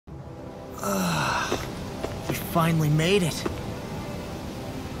We finally made it.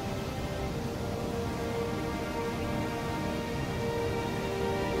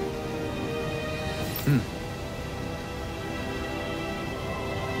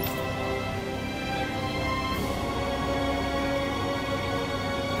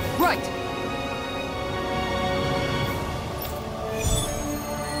 Right!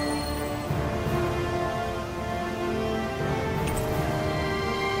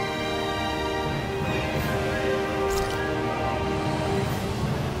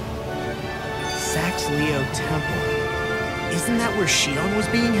 Leo Temple. Isn't that where Shion was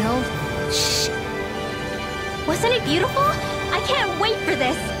being held? Shh! Wasn't it beautiful? I can't wait for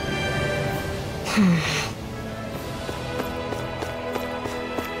this!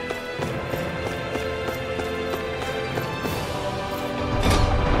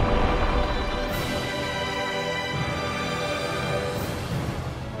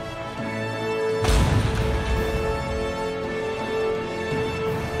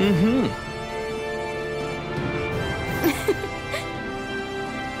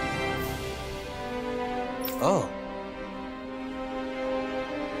 Oh.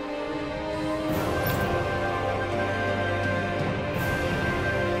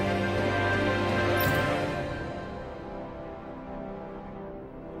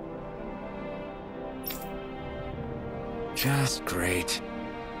 Just great.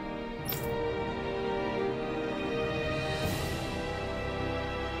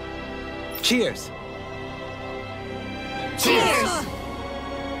 Cheers! Cheers!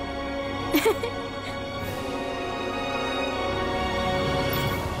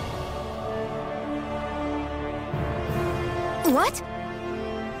 What?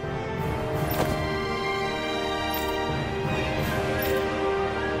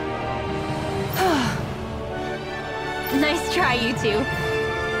 Nice try, you two.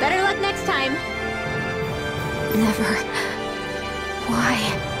 Better luck next time. Never. Why?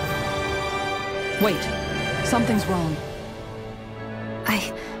 Wait. Something's wrong.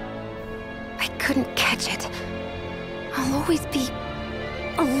 I couldn't catch it. I'll always be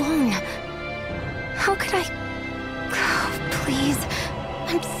alone. How could I... Oh, please.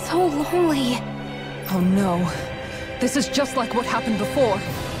 I'm so lonely. Oh no. This is just like what happened before.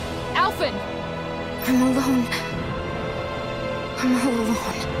 Alphen! I'm alone. I'm all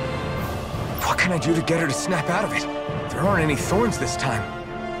alone. What can I do to get her to snap out of it? There aren't any thorns this time.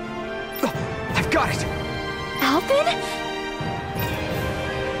 Oh, I've got it! Alphen?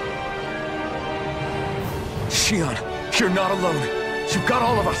 Shion, you're not alone. You've got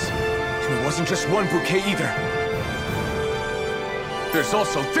all of us. And it wasn't just one bouquet either. There's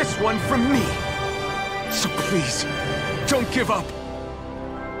also this one from me. So please, don't give up.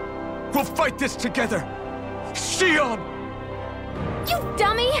 We'll fight this together. Shion! You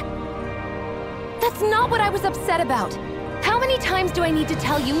dummy! That's not what I was upset about. How many times do I need to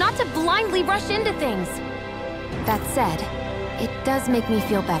tell you not to blindly rush into things? That said, it does make me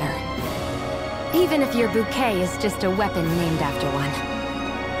feel better. Even if your bouquet is just a weapon named after one.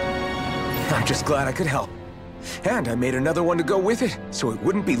 I'm just glad I could help. And I made another one to go with it, so it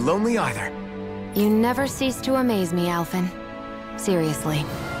wouldn't be lonely either. You never cease to amaze me, Alphen. Seriously.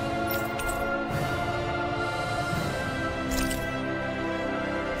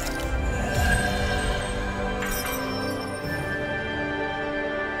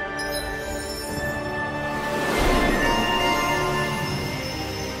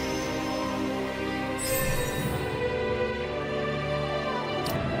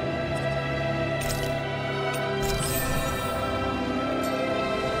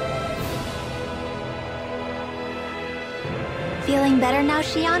 Feeling better now,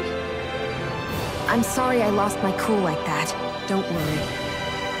 Shion? I'm sorry I lost my cool like that. Don't worry.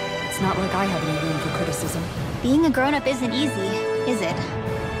 It's not like I have any room for criticism. Being a grown-up isn't easy, is it?